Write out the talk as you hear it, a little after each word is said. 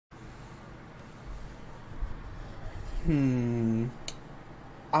I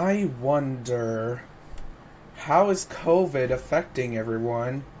wonder, how is COVID affecting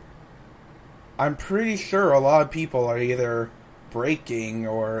everyone? I'm pretty sure a lot of people are either breaking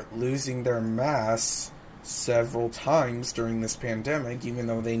or losing their masks several times during this pandemic, even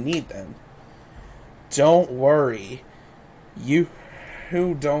though they need them. Don't worry. You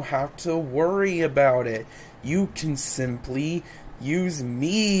who don't have to worry about it. You can simply use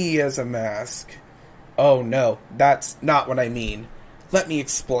me as a mask. Oh no, that's not what I mean. Let me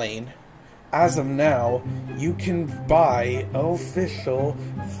explain. As of now, you can buy official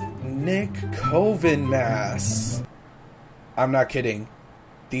Nick Coven masks. I'm not kidding.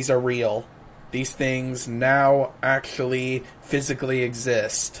 These are real. These things now actually physically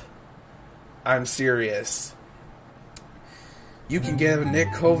exist. I'm serious. You can get a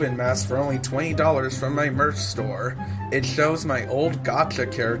Nick Coven mask for only $20 from my merch store. It shows my old gotcha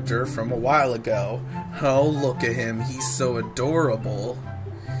character from a while ago. Oh, look at him, he's so adorable.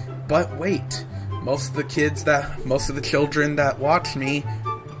 But wait, most of the children that watch me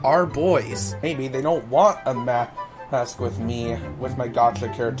are boys. Maybe they don't want a mask with me, with my gotcha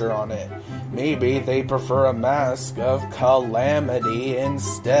character on it. Maybe they prefer a mask of Calamity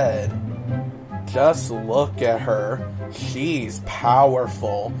instead. Just look at her. She's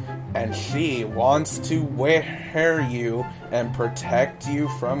powerful, and she wants to wear you and protect you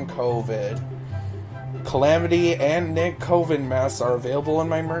from COVID. Calamity and Nick Coven masks are available in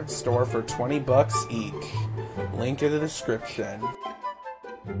my merch store for $20 each. Link in the description.